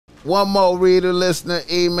One more reader, listener,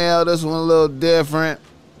 email. This one a little different.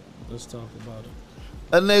 Let's talk about it.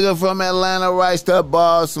 A nigga from Atlanta writes to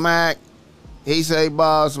BossMack. He say,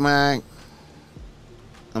 BossMack,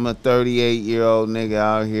 I'm a 38-year-old nigga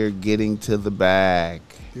out here getting to the bag.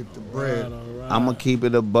 Get the bread. All right. I'ma keep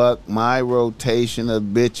it a buck. My rotation of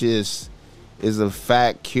bitches is a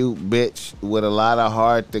fat, cute bitch with a lot of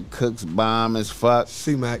heart that cooks bomb as fuck.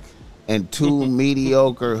 C-Mac. And 2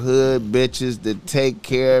 mediocre hood bitches that take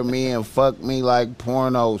care of me and fuck me like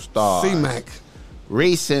porno stars. C-Mac.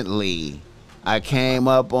 Recently, I came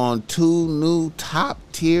up on 2 new top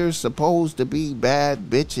tier supposed to be bad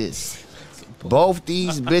bitches. Both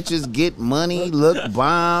these bitches get money, look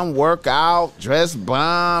bomb, work out, dress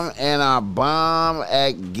bomb, and are bomb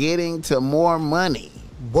at getting to more money.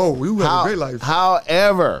 Whoa, you have a great life.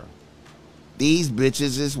 However, these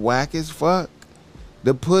bitches is whack as fuck.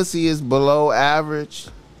 The pussy is below average,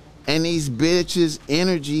 and these bitches'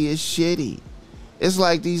 energy is shitty. It's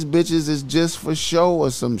like these bitches is just for show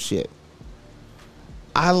or some shit.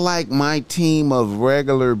 I like my team of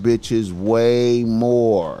regular bitches way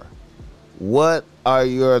more. What are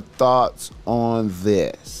your thoughts on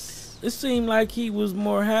this? It seemed like he was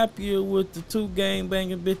more happier with the 2 gang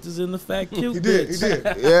banging bitches and the fat cute He bitch.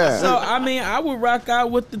 did. Yeah. So I mean, I would rock out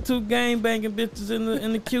with the 2 gang banging bitches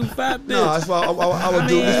and the cute fat bitch. No, that's what I would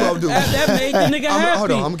do. That's what I would do. That made the nigga happy. Hold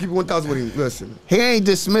on, I'm gonna keep it 1,000 with him. Listen. He ain't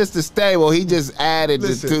dismissed the stable. He just added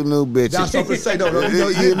the 2 new bitches. That's what I'm say. No,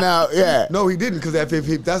 You know, yeah. No, he didn't. Because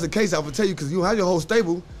if that's the case, I would tell you. Because you have your whole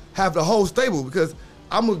stable, have the whole stable. Because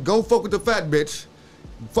I'm gonna go fuck with the fat bitch.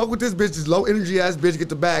 Fuck with this bitch, this low energy ass bitch, get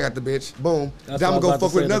the bag out the bitch, boom. That's Then I'm what I gonna go was about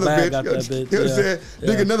fuck to with say, another the bag bitch. out that bitch, You know what I'm saying? yeah.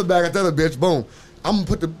 Dig another bag out the other bitch, boom. I'm gonna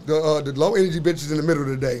put the low energy bitches in the middle of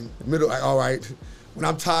the day. Middle, like, all right. When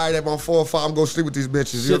I'm tired at my 4 or 5, I'm gonna sleep with these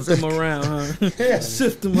bitches. You know Shift what I'm them saying? around, huh? Yeah.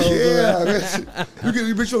 Shift them hoes Yeah, around. bitch.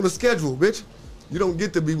 You bitch on the schedule, bitch. You don't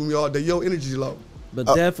get to be with me all day. Your energy's low. But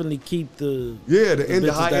definitely keep the the bitches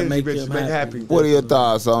high that energy make bitches them make happy. What are your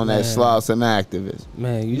thoughts on that Man. Sloss and activist?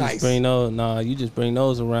 Man, you Nice. just bring those. Nah, you just bring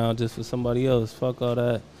those around just for somebody else. Fuck all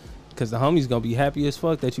that. Cause the homies gonna be happy as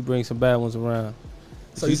fuck that you bring some bad ones around.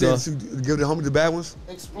 So you said give the homie the bad ones?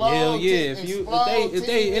 Hell yeah! If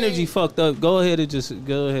they energy fucked up, go ahead and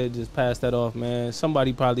just pass that off, man.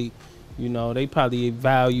 Somebody probably, they probably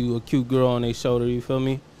value a cute girl on their shoulder. You feel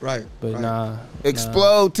me? Right. But right. nah.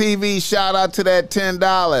 Explode TV, shout out to that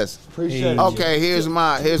 $10. Appreciate it. Okay, here's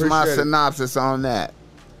my Appreciate it. synopsis on that.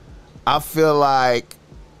 I feel like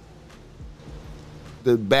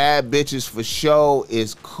the bad bitches for show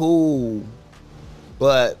is cool,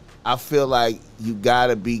 but I feel like you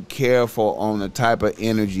gotta be careful on the type of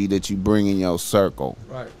energy that you bring in your circle,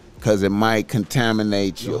 Right. because it might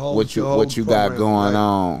contaminate you what you got program, going right.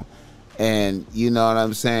 on. And you know what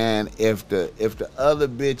I'm saying? If the other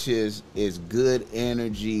bitches is good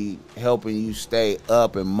energy, helping you stay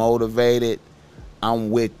up and motivated,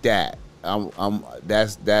 I'm with that.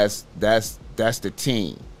 That's the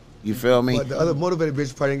team. You feel me? But the other motivated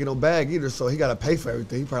bitch probably didn't get no bag either, so he got to pay for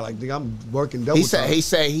everything. He probably like, nigga, I'm working double time. He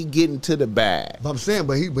said he getting to the bag. But I'm saying,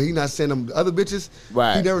 but he not saying them other bitches.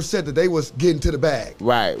 Right. He never said that they was getting to the bag.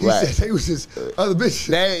 Right, he right. said they was just other bitches.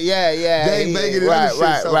 They They banging right, other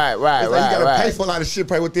right, shit. So right, right, it's like right, you gotta pay right. for a lot of shit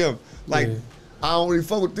probably with them. Like, Yeah. I don't really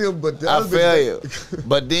fuck with them, but the I other feel bitches, you.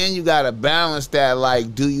 But then you gotta balance that.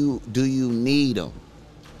 Like, do you need them?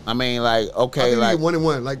 I mean, like, I okay, think you like need 1 and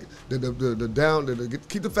 1. Like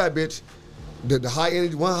keep the fat bitch, the high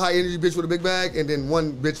energy, one high energy bitch with a big bag, and then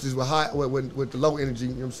one bitch is with the low energy.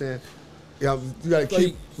 You know what I'm saying? Yeah, you gotta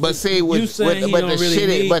keep. But see, with saying but he the don't really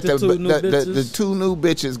shitty, need but the 2 new the bitches? 2 new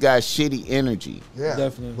bitches got shitty energy. Yeah,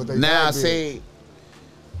 Definitely. but they Now, bag big. see,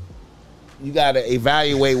 you gotta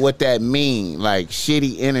evaluate what that mean. Like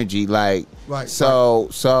shitty energy, like Right,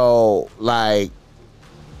 so like.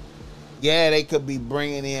 Yeah, they could be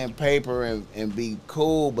bringing in paper and be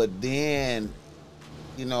cool, but then,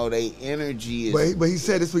 they energy is. But he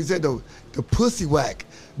said this. What he said though. The pussy whack.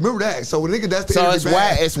 Remember that. So when nigga, that's the So energy it's bag.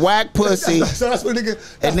 whack. It's whack pussy. So that's what nigga.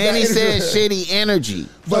 And then he said shit. shitty energy. So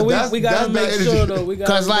But we gotta that's make bad sure energy. though. We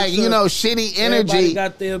gotta Cause like make sure shitty everybody energy.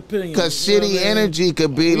 got their opinion. Cause You know shitty what I mean? energy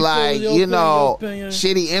could be We feel like your opinion.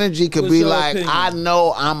 shitty energy could What's be your like opinion? I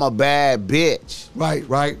know I'm a bad bitch. Right.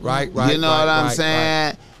 You know what I'm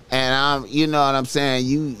saying? And I'm, you know what I'm saying?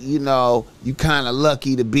 You kind of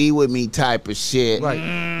lucky to be with me type of shit. Right.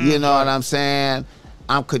 You know what I'm saying?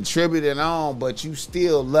 I'm contributing on, but you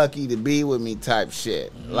still lucky to be with me type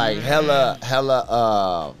shit. Like hella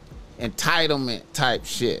entitlement type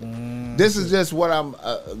shit. This is just what I'm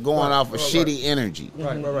going off of shitty energy.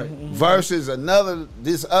 Right. Versus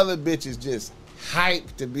this other bitch is just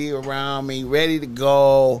hyped to be around me, ready to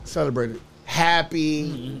go, Celebrate it.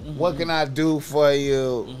 happy. What can I do for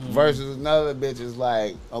you? Versus another bitch is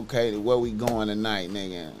like, okay, where we going tonight,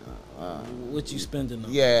 nigga? What you spending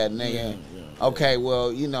on? Yeah, nigga. Okay,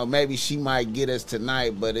 well, you know, maybe she might get us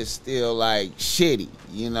tonight, but it's still like shitty.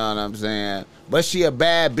 You know what I'm saying? But she a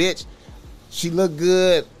bad bitch. She look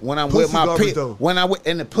good when I'm with my people.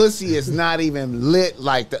 And the pussy is not even lit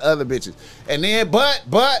like the other bitches. And then, but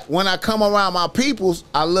when I come around my peoples,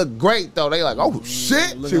 I look great though. They like, oh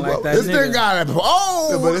shit, like this nigga got it. Oh,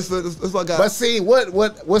 Yeah, but that's what I got. but see,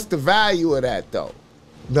 what's the value of that though?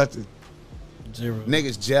 Nothing. Zero.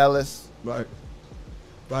 Niggas jealous. Right.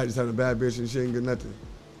 Right, just having a bad bitch and she ain't get nothing.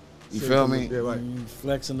 You feel me? Yeah, right.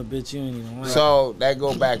 Flexing the bitch you ain't even like. So that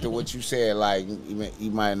go back to what you said, like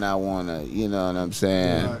you might not want to, you know what I'm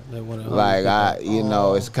saying? Yeah, Like you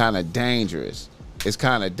know, it's kind of dangerous. It's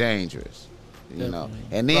kind of dangerous, you know.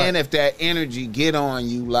 And then if that energy get on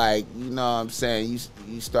you, like you know what I'm saying,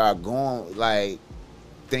 you start going like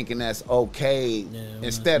thinking that's okay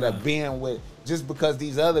instead of being with just because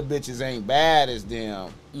these other bitches ain't bad as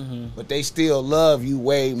them, but they still love you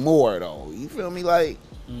way more though. You feel me? Like.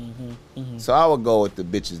 So I would go with the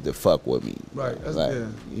bitches that fuck with me. Right. That's, like,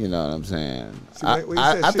 you know what I'm saying? See,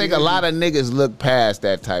 I think a lot of niggas look past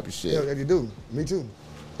that type of shit. Yeah, you do. Me too.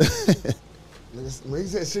 When you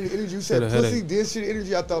said shitty energy, you said pussy did shitty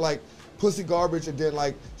energy. I thought like pussy garbage, and then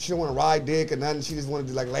like she don't want to ride dick or nothing. She just wanted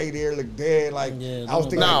to like lay there, look dead. Like I was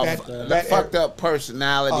thinking like that fucked up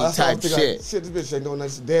personality type shit. Like, shit, this bitch ain't doing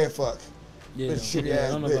nothing. She's dead fuck. Yeah, shitty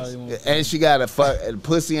ass bitch. And she got a fuck.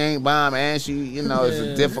 Pussy ain't bomb, and she, you know,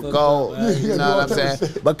 it's difficult. You know what I'm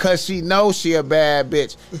saying? Because she knows she a bad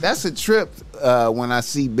bitch. That's a trip when I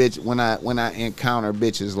see when I encounter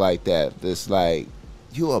bitches like that. It's like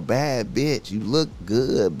you a bad bitch. You look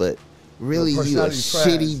good, but really you a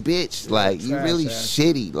shitty bitch. Like you really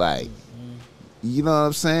shitty. Like you know what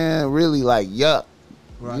I'm saying? Really like yuck.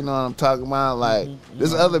 Right. You know what I'm talking about? Like,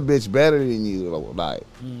 this other bitch better than you. Like,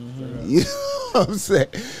 you know what I'm saying?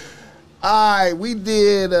 All right, we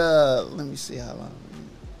did, let me see how long.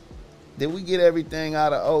 Did we get everything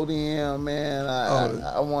out of ODM, man?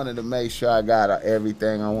 I wanted to make sure I got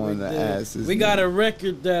everything I wanted to ask. We got a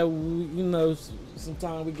record that, you know,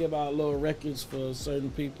 sometimes we give out little records for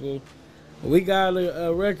certain people. We got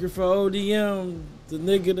a record for ODM, the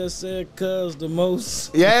nigga that said cuz the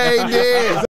most. Yeah, he did.